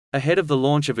Ahead of the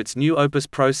launch of its new Opus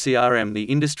Pro CRM, the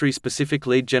industry-specific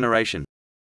lead generation.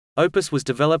 Opus was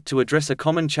developed to address a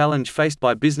common challenge faced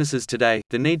by businesses today,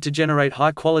 the need to generate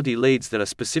high-quality leads that are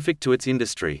specific to its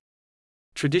industry.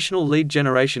 Traditional lead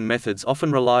generation methods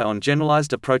often rely on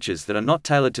generalized approaches that are not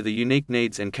tailored to the unique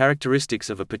needs and characteristics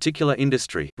of a particular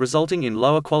industry, resulting in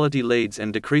lower quality leads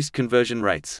and decreased conversion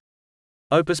rates.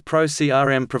 Opus Pro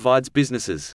CRM provides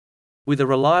businesses with a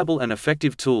reliable and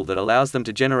effective tool that allows them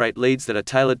to generate leads that are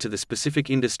tailored to the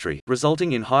specific industry,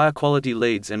 resulting in higher quality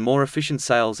leads and more efficient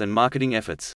sales and marketing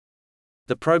efforts.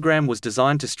 The program was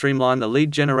designed to streamline the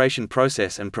lead generation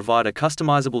process and provide a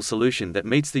customizable solution that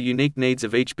meets the unique needs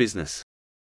of each business.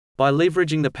 By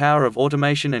leveraging the power of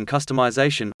automation and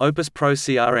customization, Opus Pro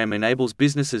CRM enables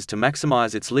businesses to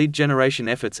maximize its lead generation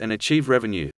efforts and achieve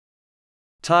revenue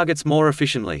targets more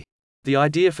efficiently. The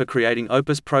idea for creating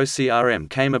Opus Pro CRM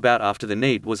came about after the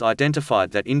need was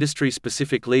identified that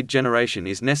industry-specific lead generation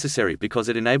is necessary because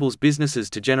it enables businesses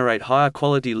to generate higher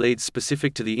quality leads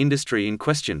specific to the industry in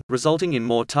question, resulting in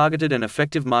more targeted and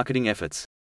effective marketing efforts.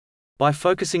 By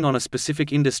focusing on a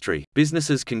specific industry,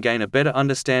 businesses can gain a better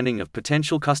understanding of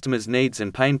potential customers' needs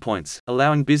and pain points,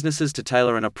 allowing businesses to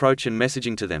tailor an approach and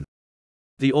messaging to them.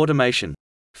 The automation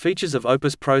features of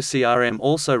Opus Pro CRM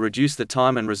also reduce the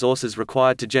time and resources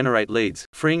required to generate leads,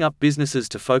 freeing up businesses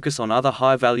to focus on other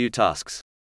high-value tasks.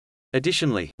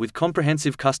 Additionally, with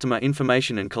comprehensive customer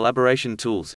information and collaboration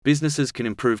tools, businesses can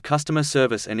improve customer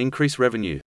service and increase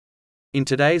revenue. In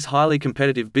today's highly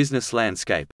competitive business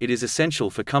landscape, it is essential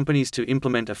for companies to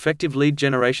implement effective lead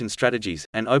generation strategies,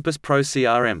 and Opus Pro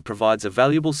CRM provides a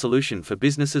valuable solution for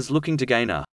businesses looking to gain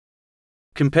a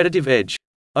competitive edge.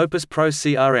 Opus Pro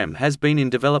CRM has been in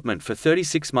development for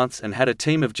 36 months and had a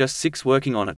team of just 6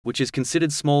 working on it, which is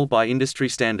considered small by industry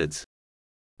standards.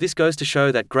 This goes to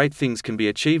show that great things can be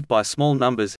achieved by small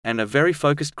numbers and a very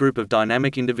focused group of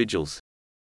dynamic individuals.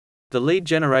 The lead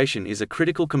generation is a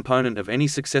critical component of any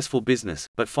successful business,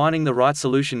 but finding the right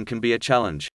solution can be a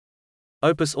challenge.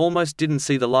 Opus almost didn't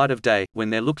see the light of day when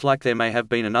there looked like there may have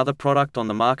been another product on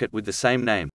the market with the same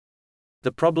name.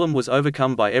 The problem was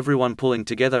overcome by everyone pulling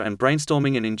together and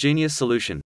brainstorming an ingenious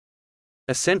solution.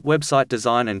 Ascent Website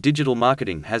Design and Digital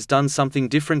Marketing has done something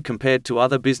different compared to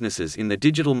other businesses in the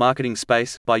digital marketing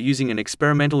space by using an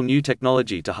experimental new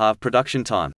technology to halve production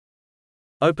time.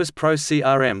 Opus Pro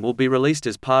CRM will be released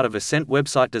as part of Ascent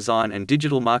Website Design and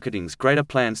Digital Marketing's greater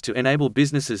plans to enable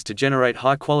businesses to generate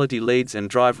high-quality leads and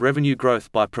drive revenue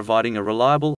growth by providing a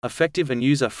reliable, effective and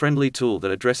user-friendly tool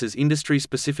that addresses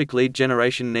industry-specific lead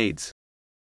generation needs.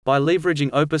 By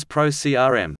leveraging Opus Pro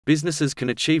CRM, businesses can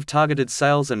achieve targeted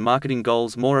sales and marketing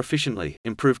goals more efficiently,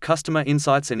 improve customer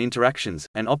insights and interactions,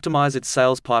 and optimize its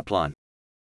sales pipeline.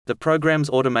 The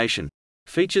program's automation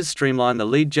features streamline the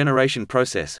lead generation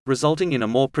process, resulting in a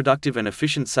more productive and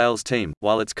efficient sales team,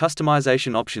 while its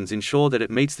customization options ensure that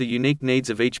it meets the unique needs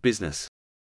of each business.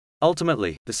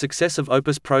 Ultimately, the success of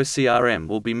Opus Pro CRM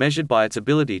will be measured by its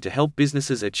ability to help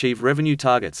businesses achieve revenue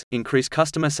targets, increase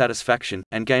customer satisfaction,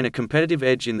 and gain a competitive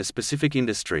edge in the specific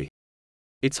industry.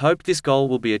 It's hoped this goal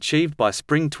will be achieved by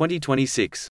spring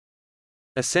 2026.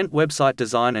 Ascent Website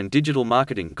Design and Digital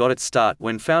Marketing got its start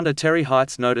when founder Terry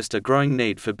Heitz noticed a growing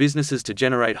need for businesses to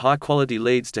generate high-quality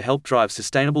leads to help drive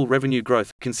sustainable revenue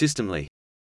growth consistently.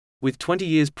 With 20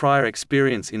 years prior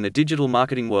experience in the digital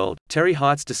marketing world, Terry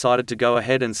Heitz decided to go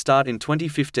ahead and start in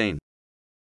 2015.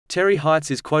 Terry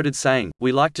Heitz is quoted saying,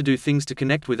 "We like to do things to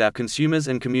connect with our consumers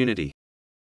and community.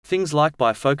 Things like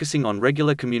by focusing on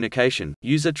regular communication,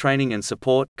 user training and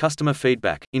support, customer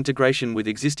feedback, integration with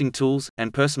existing tools,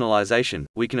 and personalization,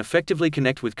 we can effectively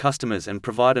connect with customers and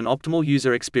provide an optimal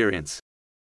user experience.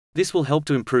 This will help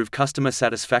to improve customer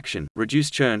satisfaction, reduce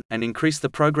churn, and increase the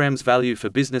program's value for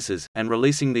businesses," and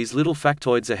releasing these little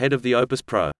factoids ahead of the Opus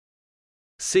Pro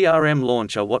CRM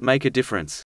launch are what make a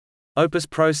difference. Opus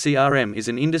Pro CRM is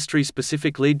an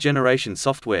industry-specific lead generation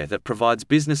software that provides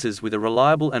businesses with a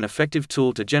reliable and effective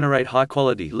tool to generate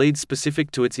high-quality leads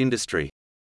specific to its industry.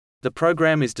 The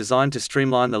program is designed to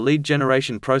streamline the lead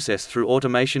generation process through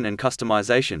automation and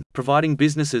customization, providing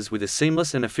businesses with a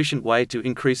seamless and efficient way to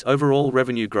increase overall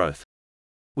revenue growth.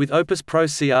 With Opus Pro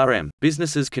CRM,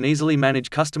 businesses can easily manage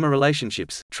customer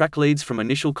relationships, track leads from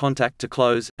initial contact to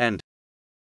close, and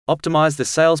optimize the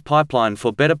sales pipeline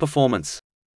for better performance.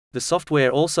 The software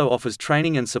also offers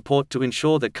training and support to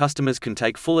ensure that customers can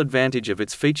take full advantage of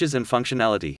its features and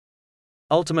functionality.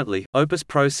 Ultimately, Opus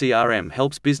Pro CRM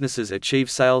helps businesses achieve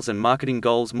sales and marketing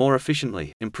goals more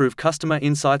efficiently, improve customer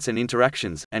insights and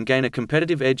interactions, and gain a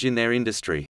competitive edge in their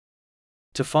industry.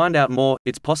 To find out more,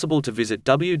 it's possible to visit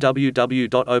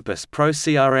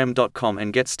www.opusprocrm.com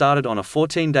and get started on a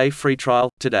 14-day free trial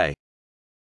today.